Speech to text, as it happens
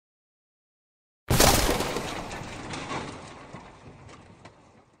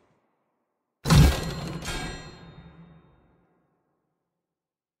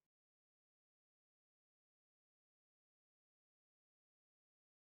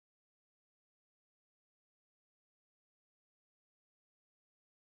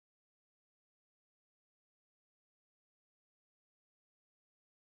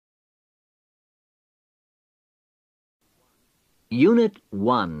Unit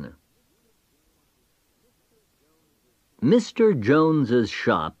 1. Mr. Jones's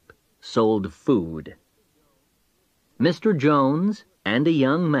shop sold food. Mr. Jones and a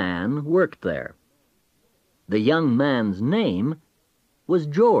young man worked there. The young man's name was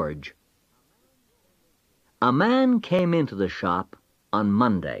George. A man came into the shop on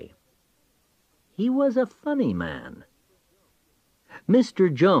Monday. He was a funny man.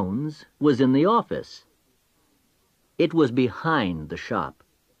 Mr. Jones was in the office. It was behind the shop.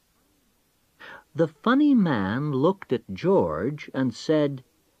 The funny man looked at George and said,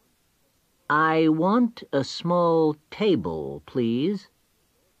 "I want a small table, please."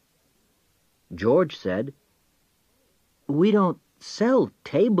 George said, "We don't sell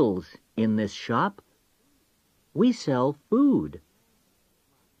tables in this shop. We sell food."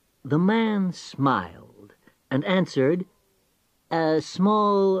 The man smiled and answered, "A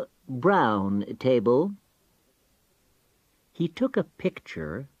small brown table." He took a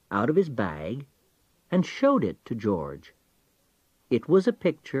picture out of his bag and showed it to George. It was a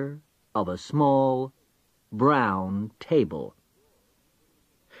picture of a small brown table.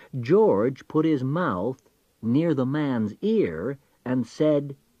 George put his mouth near the man's ear and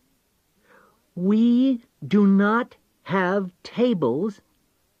said, "We do not have tables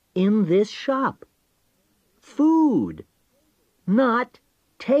in this shop. Food, not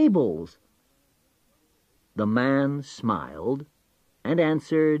tables." The man smiled and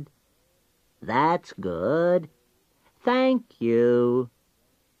answered, "That's good. Thank you."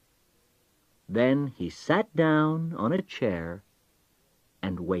 Then he sat down on a chair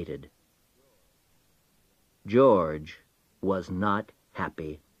and waited. George was not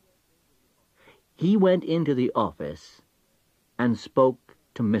happy. He went into the office and spoke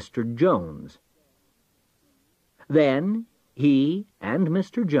to Mr. Jones. Then he and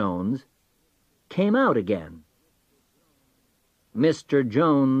Mr. Jones came out again. Mr.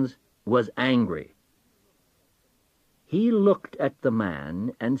 Jones was angry. He looked at the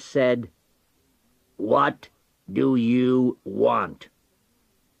man and said, "What do you want?"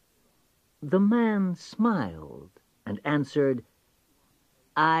 The man smiled and answered,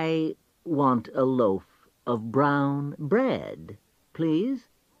 "I want a loaf of brown bread, please."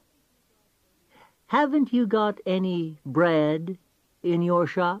 "Haven't you got any bread in your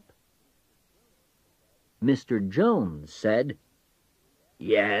shop?" Mr. Jones said,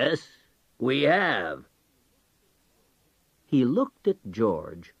 "Yes, we have." He looked at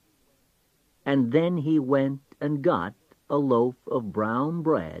George, and then he went and got a loaf of brown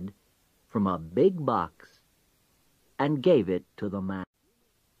bread from a big box and gave it to the man.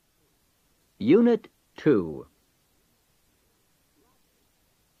 Unit 2.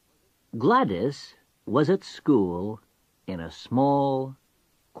 Gladys was at school in a small,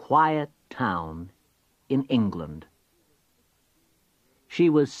 quiet town in England. She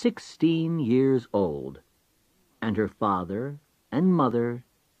was 16 years old, and her father and mother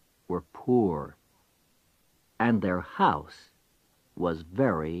were poor, and their house was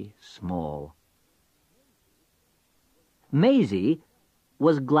very small. Maisie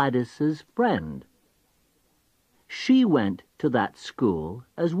was Gladys's friend. She went to that school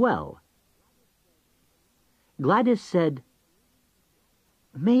as well. Gladys said,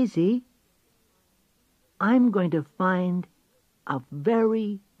 "Maisie, I'm going to find a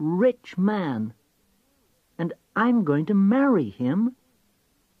very rich man, and I'm going to marry him.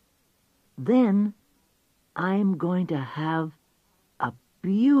 Then I'm going to have a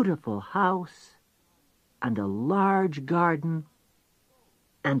beautiful house and a large garden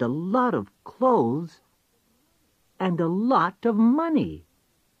and a lot of clothes and a lot of money."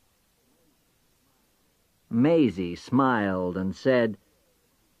 Maisie smiled and said,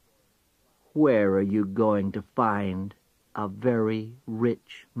 "Where are you going to find a very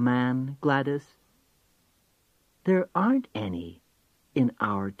rich man, Gladys? There aren't any in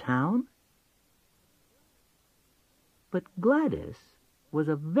our town." But Gladys was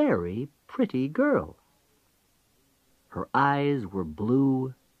a very pretty girl. Her eyes were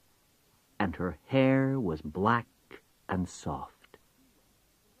blue, and her hair was black and soft.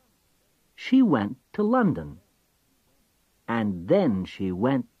 She went to London, and then she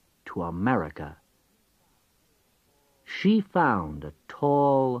went to America. She found a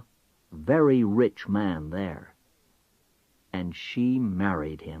tall, very rich man there, and she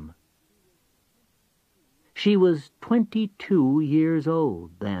married him. She was 22 years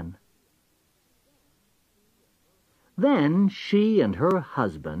old then. Then she and her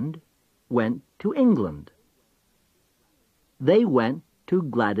husband went to England. They went to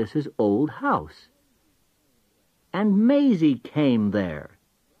Gladys's old house, and Maisie came there.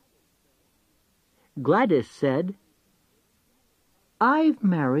 Gladys said, I've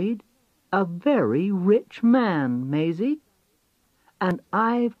married a very rich man, Maisie, and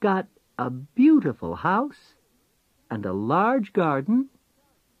I've got a beautiful house and a large garden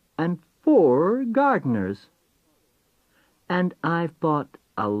and 4 gardeners. And I've bought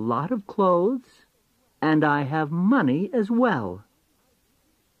a lot of clothes, and I have money as well.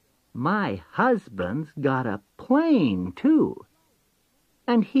 My husband's got a plane, too,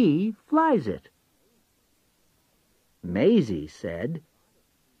 and he flies it. Maisie said,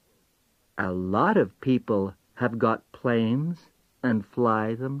 "A lot of people have got planes and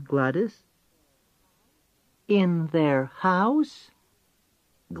fly them, Gladys." "In their house?"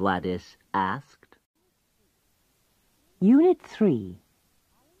 Gladys asked. Unit 3.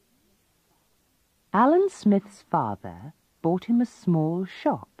 Alan Smith's father bought him a small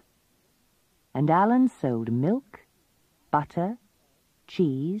shop, and Alan sold milk, butter,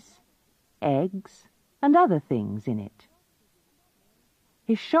 cheese, eggs, and other things in it.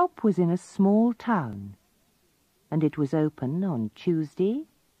 His shop was in a small town, and it was open on Tuesday,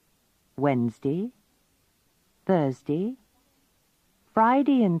 Wednesday, Thursday,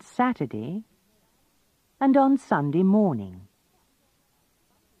 Friday and Saturday, and on Sunday morning.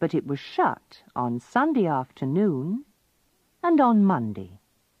 But it was shut on Sunday afternoon and on Monday.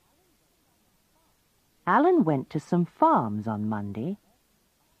 Alan went to some farms on Monday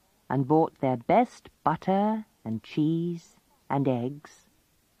and bought their best butter and cheese and eggs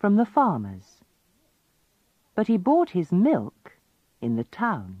from the farmers. But he bought his milk in the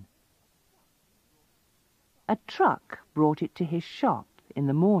town. A truck brought it to his shop in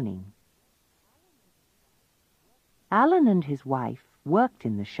the morning. Alan and his wife worked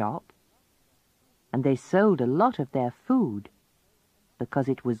in the shop, and they sold a lot of their food because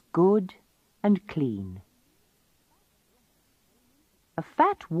it was good and clean. A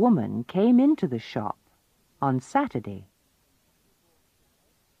fat woman came into the shop on Saturday.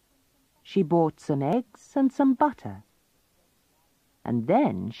 She bought some eggs and some butter, and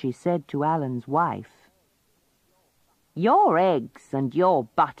then she said to Alan's wife, "Your eggs and your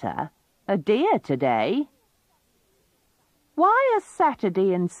butter are dear today. Why are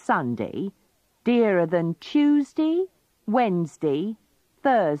Saturday and Sunday dearer than Tuesday, Wednesday,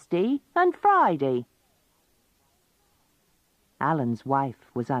 Thursday and Friday?" Alan's wife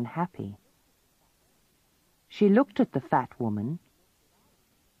was unhappy. She looked at the fat woman,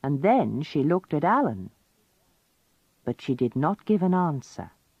 and then she looked at Alan, but she did not give an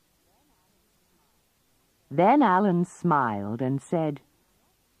answer. Then Alan smiled and said,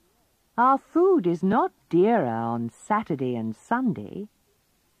 "Our food is not dearer on Saturday and Sunday.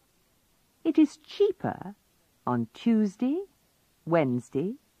 It is cheaper on Tuesday,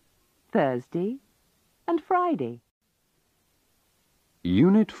 Wednesday, Thursday, and Friday."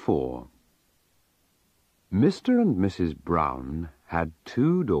 Unit 4. Mr. and Mrs. Brown had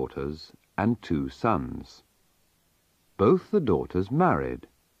 2 daughters and 2 sons. Both the daughters married,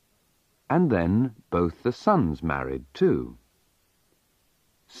 and then both the sons married too.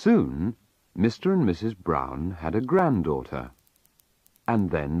 Soon, Mr. and Mrs. Brown had a granddaughter,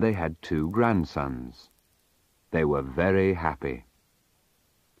 and then they had 2 grandsons. They were very happy.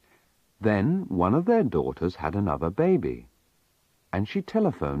 Then one of their daughters had another baby, and she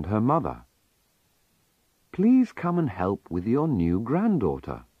telephoned her mother. "Please come and help with your new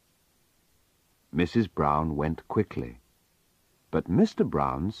granddaughter." Mrs. Brown went quickly, but Mr.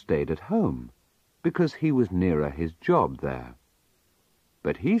 Brown stayed at home because he was nearer his job there.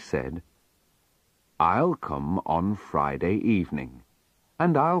 But he said, "I'll come on Friday evening,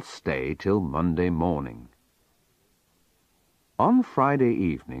 and I'll stay till Monday morning." On Friday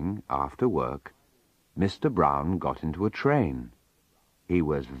evening, after work, Mr. Brown got into a train. He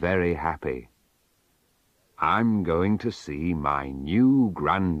was very happy. "I'm going to see my new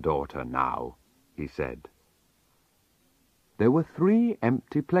granddaughter now," he said. There were 3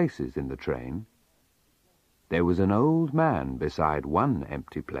 empty places in the train. There was an old man beside one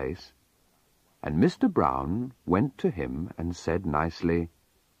empty place, and Mr. Brown went to him and said nicely,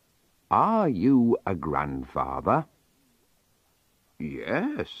 "Are you a grandfather?"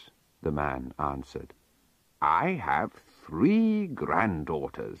 "Yes," the man answered. "I have 3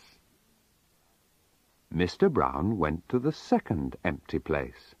 granddaughters." Mr. Brown went to the second empty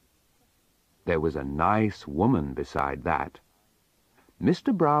place. There was a nice woman beside that.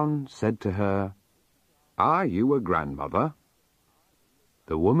 Mr. Brown said to her, "Are you a grandmother?"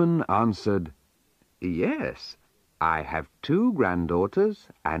 The woman answered, "Yes, I have 2 granddaughters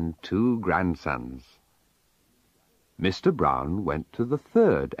and 2 grandsons." Mr. Brown went to the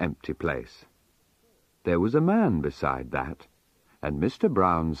third empty place. There was a man beside that, and Mr.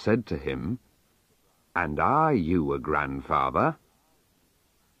 Brown said to him, "And are you a grandfather?"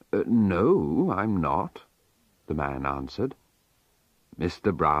 No, I'm not," the man answered.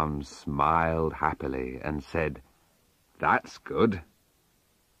 Mr. Brown smiled happily and said, "That's good."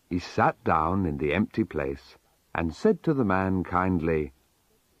 He sat down in the empty place and said to the man kindly,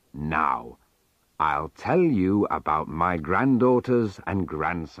 "Now, I'll tell you about my granddaughters and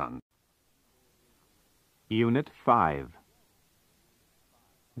grandson." Unit 5.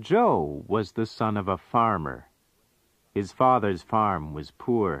 Joe was the son of a farmer. His father's farm was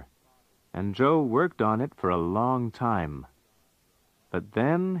poor, and Joe worked on it for a long time. But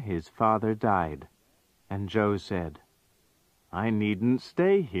then his father died, and Joe said, "I needn't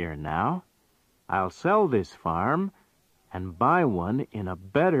stay here now. I'll sell this farm and buy one in a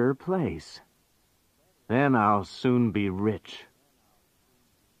better place. Then I'll soon be rich."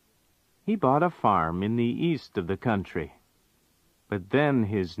 He bought a farm in the east of the country. But then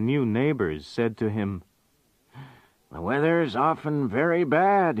his new neighbors said to him, "The weather's often very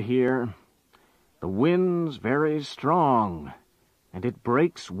bad here. The wind's very strong, and it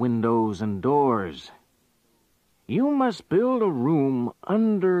breaks windows and doors. You must build a room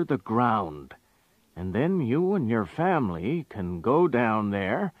under the ground, and then you and your family can go down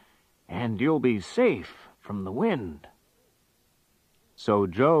there, and you'll be safe from the wind." So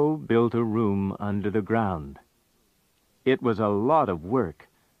Joe built a room under the ground. It was a lot of work,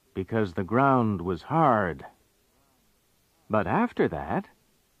 because the ground was hard. But after that,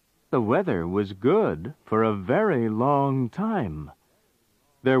 the weather was good for a very long time.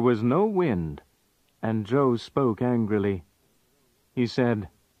 There was no wind, and Joe spoke angrily. He said,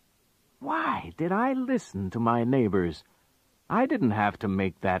 "Why did I listen to my neighbors? I didn't have to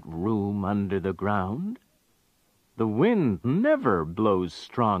make that room under the ground. The wind never blows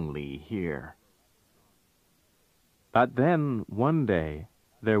strongly here." But then, one day,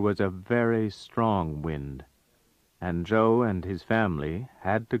 there was a very strong wind, and Joe and his family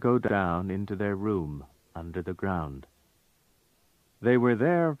had to go down into their room under the ground. They were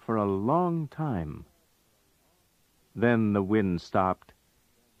there for a long time. Then the wind stopped,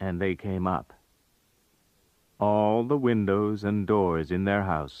 and they came up. All the windows and doors in their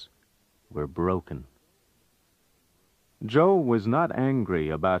house were broken. Joe was not angry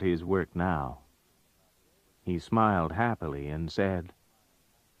about his work now. He smiled happily and said,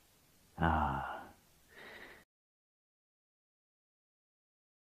 "Ah,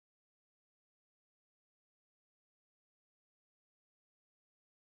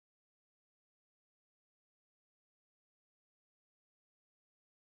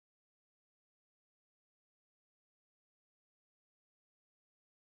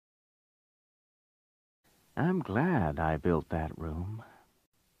 I'm glad I built that room."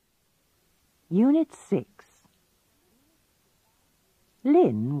 Unit 6.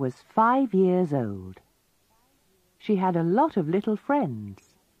 Lynn was 5 years old. She had a lot of little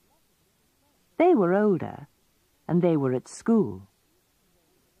friends. They were older, and they were at school.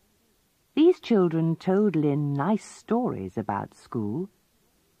 These children told Lynn nice stories about school,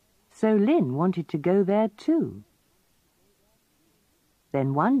 so Lynn wanted to go there too.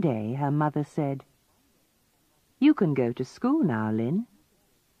 Then one day her mother said, "You can go to school now, Lynn."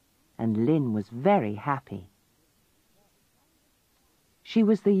 And Lynn was very happy. She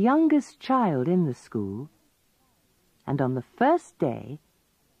was the youngest child in the school, and on the first day,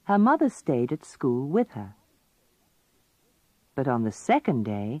 her mother stayed at school with her. But on the second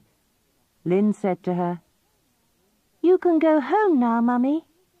day, Lynn said to her, "You can go home now, Mummy."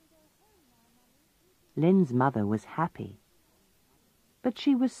 Lynn's mother was happy, but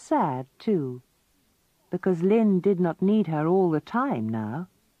she was sad too, because Lynn did not need her all the time now.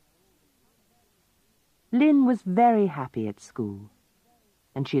 Lynn was very happy at school,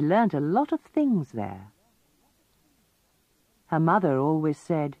 and she learnt a lot of things there. Her mother always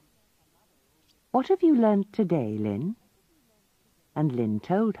said, "What have you learnt today, Lynn?" And Lynn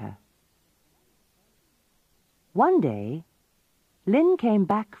told her. One day, Lynn came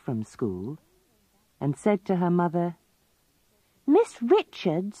back from school and said to her mother, "Miss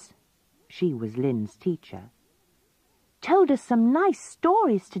Richards," she was Lynn's teacher, "told us some nice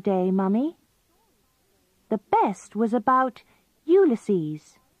stories today, Mummy. The best was about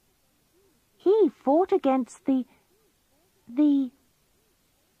Ulysses. He fought against the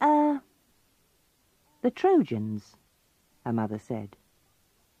Trojans," her mother said.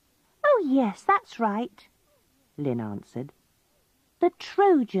 "Oh, yes, that's right," Lynn answered. "The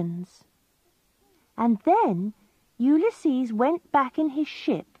Trojans. And then Ulysses went back in his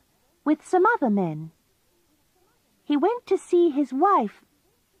ship with some other men. He went to see his wife,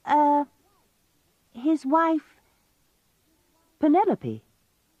 "Penelope,"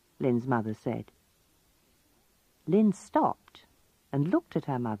 Lynn's mother said. Lynn stopped and looked at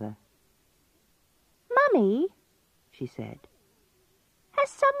her mother. "Mummy," she said, "has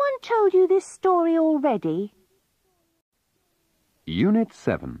someone told you this story already?" Unit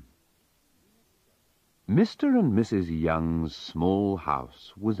 7. Mr. and Mrs. Young's small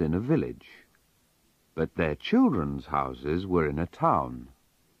house was in a village, but their children's houses were in a town.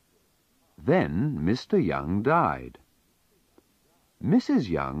 Then Mr. Young died. Mrs.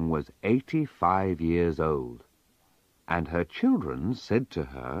 Young was 85 years old, and her children said to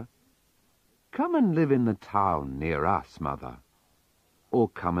her, "Come and live in the town near us, Mother, or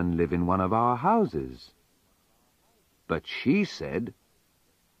come and live in one of our houses." But she said,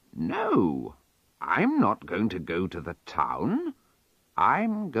 "No, I'm not going to go to the town.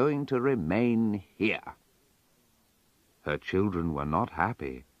 I'm going to remain here." Her children were not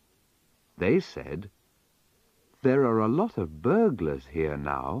happy. They said, "There are a lot of burglars here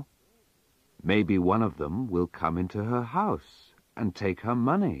now. Maybe one of them will come into her house and take her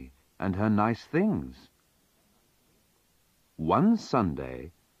money and her nice things." One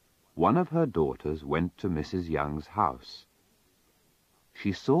Sunday, one of her daughters went to Mrs. Young's house.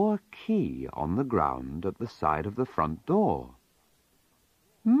 She saw a key on the ground at the side of the front door.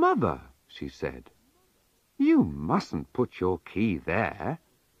 "Mother," she said, "you mustn't put your key there.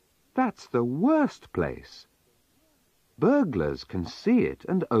 That's the worst place. Burglars can see it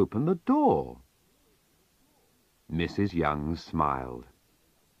and open the door." Mrs. Young smiled.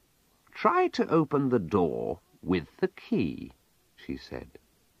 "Try to open the door with the key," she said.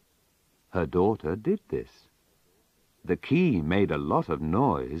 Her daughter did this. The key made a lot of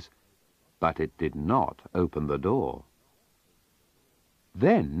noise, but it did not open the door.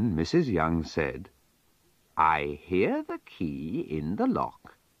 Then Mrs. Young said, "I hear the key in the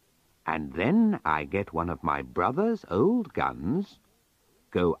lock, and then I get one of my brother's old guns,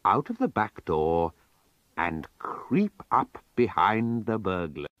 go out of the back door, and creep up behind the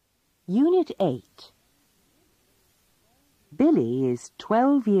burglar." Unit 8. Billy is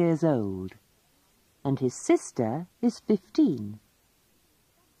 12 years old, and his sister is 15.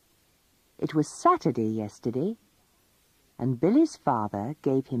 It was Saturday yesterday, and Billy's father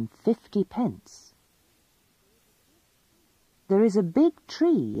gave him 50 pence. There is a big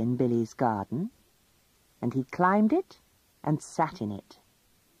tree in Billy's garden, and he climbed it and sat in it.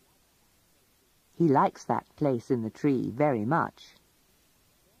 He likes that place in the tree very much.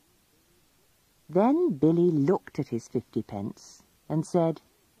 Then Billy looked at his 50 pence and said,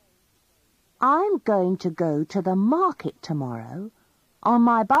 "I'm going to go to the market tomorrow on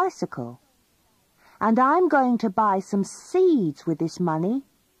my bicycle, and I'm going to buy some seeds with this money.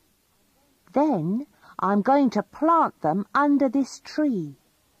 Then I'm going to plant them under this tree.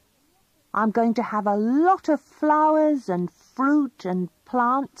 I'm going to have a lot of flowers and fruit and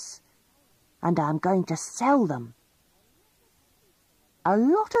plants, and I'm going to sell them. A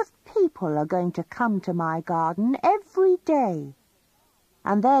lot of people are going to come to my garden every day,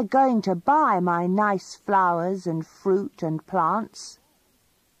 and they're going to buy my nice flowers and fruit and plants.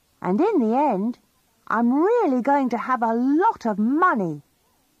 And in the end, I'm really going to have a lot of money.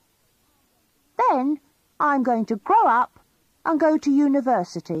 Then I'm going to grow up and go to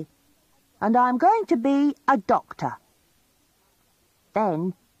university, and I'm going to be a doctor.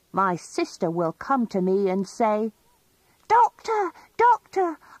 Then my sister will come to me and say, 'Doctor,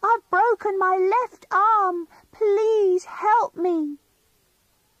 doctor, I've broken my left arm. Please help me.'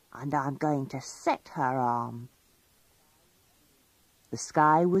 And I'm going to set her arm." The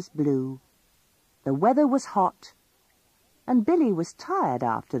sky was blue, the weather was hot, and Billy was tired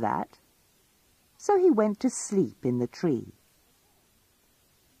after that, so he went to sleep in the tree.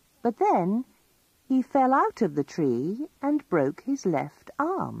 But then he fell out of the tree and broke his left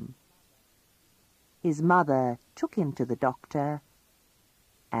arm. His mother took him to the doctor,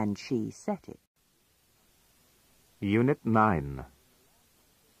 and she set it. Unit 9.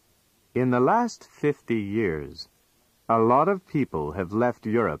 In the last 50 years, a lot of people have left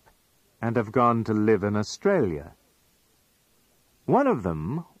Europe and have gone to live in Australia. One of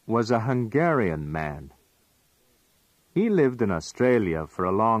them was a Hungarian man. He lived in Australia for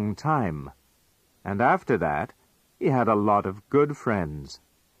a long time, and after that he had a lot of good friends.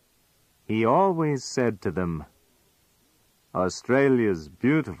 He always said to them, "Australia's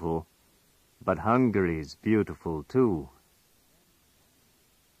beautiful, but Hungary's beautiful too."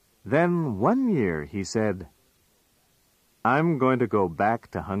 Then one year he said, "I'm going to go back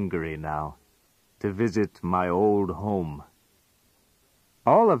to Hungary now, to visit my old home."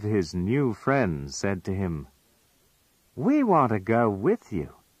 All of his new friends said to him, "We want to go with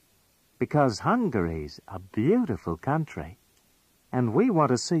you, because Hungary's a beautiful country, and we want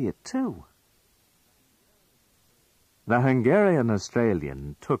to see it too." The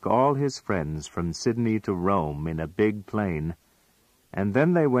Hungarian-Australian took all his friends from Sydney to Rome in a big plane, and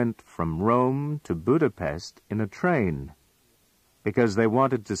then they went from Rome to Budapest in a train, because they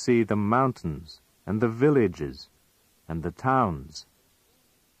wanted to see the mountains and the villages and the towns.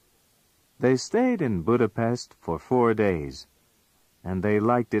 They stayed in Budapest for 4 days, and they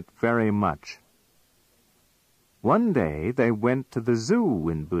liked it very much. One day they went to the zoo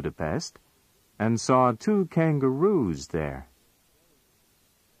in Budapest and saw 2 kangaroos there.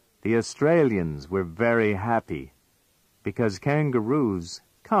 The Australians were very happy, because kangaroos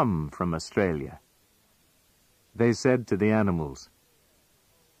come from Australia. They said to the animals,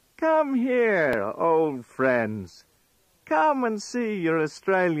 "Come here, old friends. Come and see your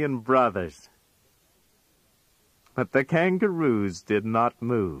Australian brothers." But the kangaroos did not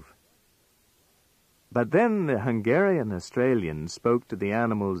move. But then the Hungarian-Australian spoke to the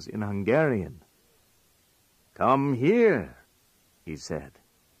animals in Hungarian. "Come here," he said,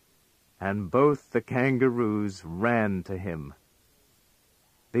 and both the kangaroos ran to him.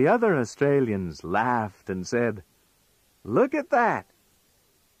 The other Australians laughed and said, "Look at that!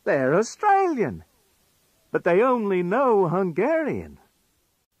 They're Australian, but they only know Hungarian."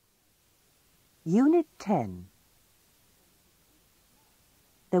 Unit 10.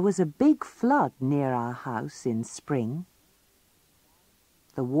 There was a big flood near our house in spring.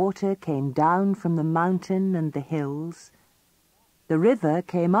 The water came down from the mountain and the hills. The river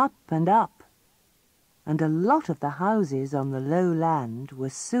came up, and a lot of the houses on the low land were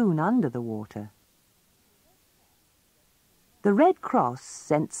soon under the water. The Red Cross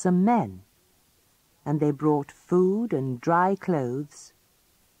sent some men, and they brought food and dry clothes,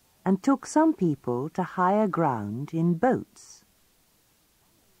 and took some people to higher ground in boats.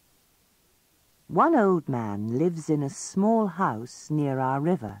 One old man lives in a small house near our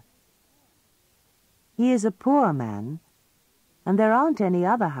river. He is a poor man, and there aren't any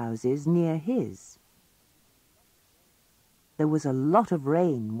other houses near his. There was a lot of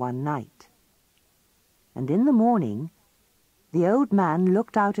rain one night, and in the morning the old man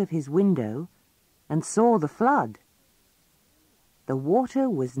looked out of his window and saw the flood. The water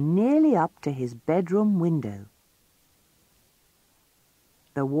was nearly up to his bedroom window.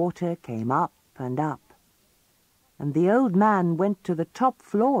 The water came up, and the old man went to the top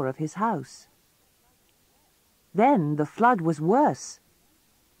floor of his house. Then the flood was worse,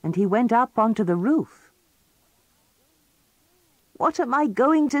 and he went up onto the roof. "What am I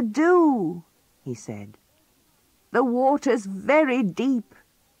going to do?" he said. "The water's very deep,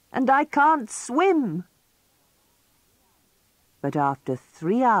 and I can't swim." But after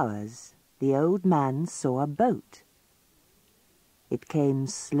 3 hours, the old man saw a boat. It came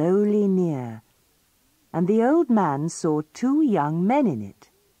slowly near, and the old man saw 2 young men in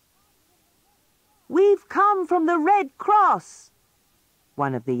it. "We've come from the Red Cross,"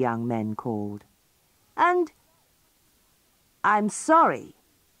 one of the young men called. "And—" "I'm sorry,"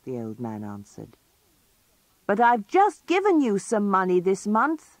 the old man answered, "but I've just given you some money this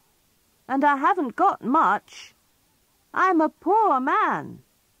month, and I haven't got much. I'm a poor man."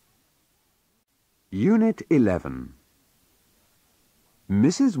 Unit 11.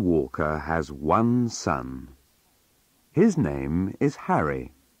 Mrs. Walker has one son. His name is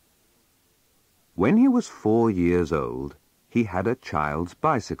Harry. When he was 4 years old, he had a child's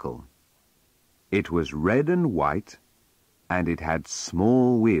bicycle. It was red and white, and it had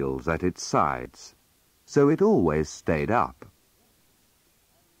small wheels at its sides, so it always stayed up.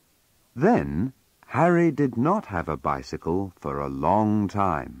 Then Harry did not have a bicycle for a long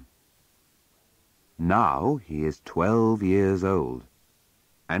time. Now he is 12 years old,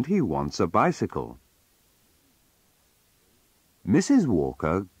 and he wants a bicycle. Mrs.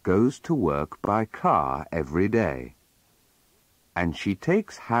 Walker goes to work by car every day, and she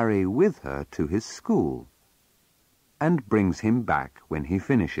takes Harry with her to his school and brings him back when he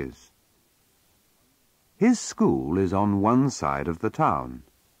finishes. His school is on one side of the town,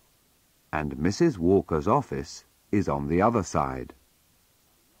 and Mrs. Walker's office is on the other side.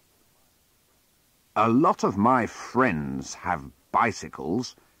 "A lot of my friends have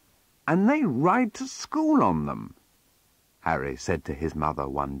bicycles, and they ride to school on them," Harry said to his mother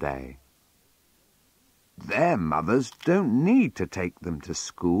one day. "Their mothers don't need to take them to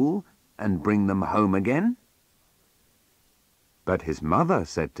school and bring them home again." But his mother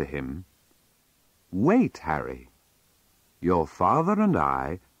said to him, "Wait, Harry. Your father and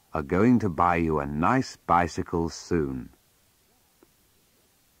I are going to buy you a nice bicycle soon."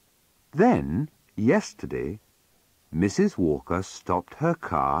 Then, yesterday, Mrs. Walker stopped her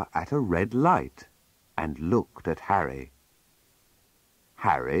car at a red light and looked at Harry.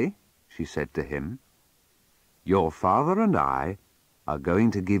 "Harry," she said to him, Your father and I are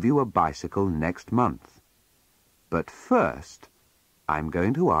going to give you a bicycle next month. But first, I'm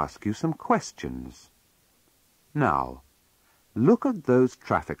going to ask you some questions. Now, look at those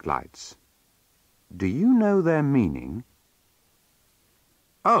traffic lights. Do you know their meaning?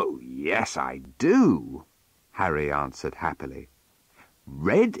 Oh, yes, I do, Harry answered happily.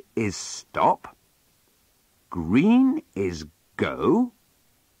 Red is stop, green is go,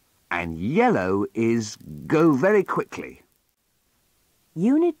 and yellow is go very quickly.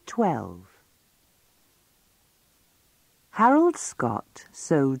 Unit 12. Harold Scott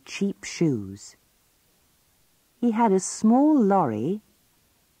sewed cheap shoes. He had a small lorry,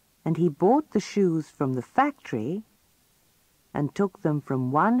 and he bought the shoes from the factory and took them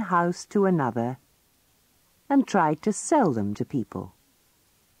from one house to another and tried to sell them to people.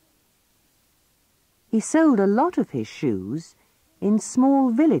 He sold a lot of his shoes in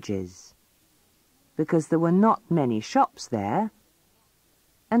small villages because there were not many shops there,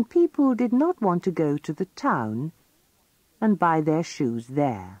 and people did not want to go to the town and buy their shoes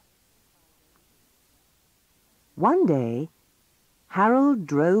there. One day, Harold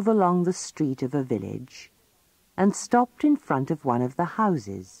drove along the street of a village and stopped in front of one of the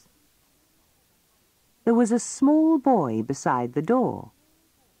houses. There was a small boy beside the door.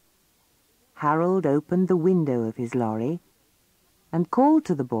 Harold opened the window of his lorry and called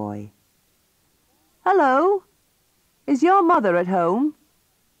to the boy. "Hello! Is your mother at home?"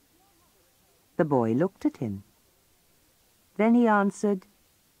 The boy looked at him. Then he answered,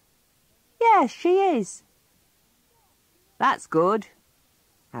 "Yes, she is." "That's good,"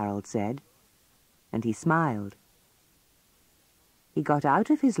 Harold said, and he smiled. He got out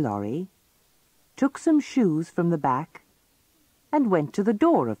of his lorry, took some shoes from the back, and went to the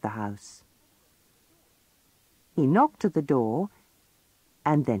door of the house. He knocked at the door,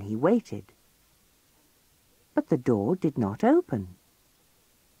 and then he waited. But the door did not open.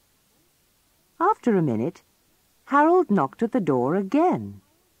 After a minute, Harold knocked at the door again,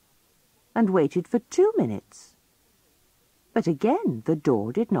 and waited for 2 minutes. But again the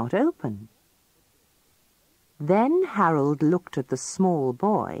door did not open. Then Harold looked at the small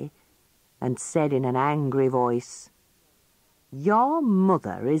boy and said in an angry voice, "Your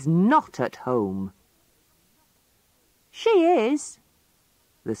mother is not at home." "She is,"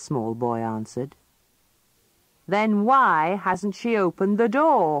 the small boy answered. "Then why hasn't she opened the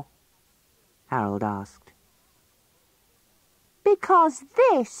door?" Harold asked. "Because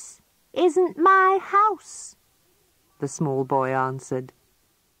this isn't my house," the small boy answered.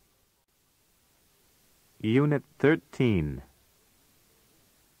 Unit 13.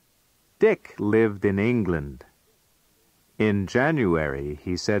 Dick lived in England. In January,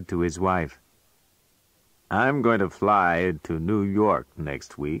 he said to his wife, "I'm going to fly to New York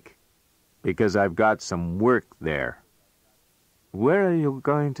next week because I've got some work there." "Where are you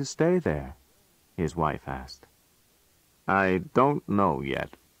going to stay there?" his wife asked. "I don't know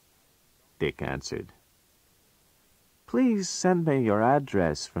yet," Dick answered. "Please send me your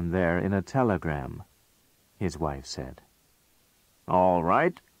address from there in a telegram," his wife said. "All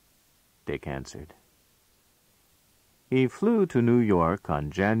right," Dick answered. He flew to New York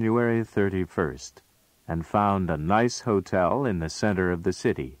on January 31st and found a nice hotel in the center of the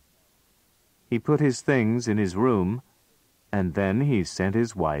city. He put his things in his room, and then he sent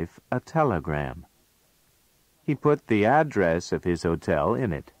his wife a telegram. He put the address of his hotel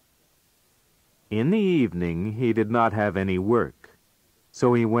in it. In the evening he did not have any work,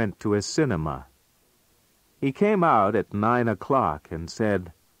 so he went to a cinema. He came out at 9 o'clock and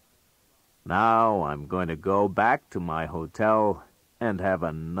said, "Now I'm going to go back to my hotel and have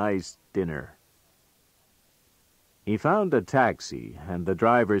a nice dinner." He found a taxi, and the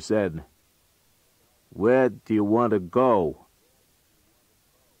driver said, "Where do you want to go?"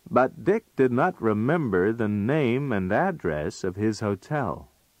 But Dick did not remember the name and address of his hotel.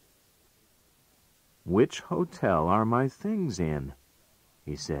 "Which hotel are my things in?"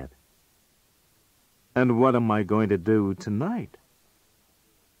 he said. "And what am I going to do tonight?"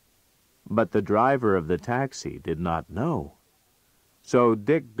 But the driver of the taxi did not know. So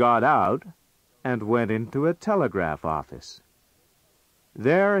Dick got out and went into a telegraph office.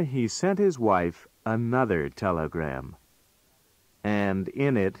 There he sent his wife another telegram, and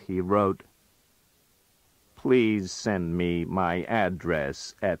in it he wrote, "Please send me my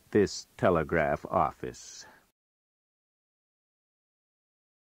address at this telegraph office."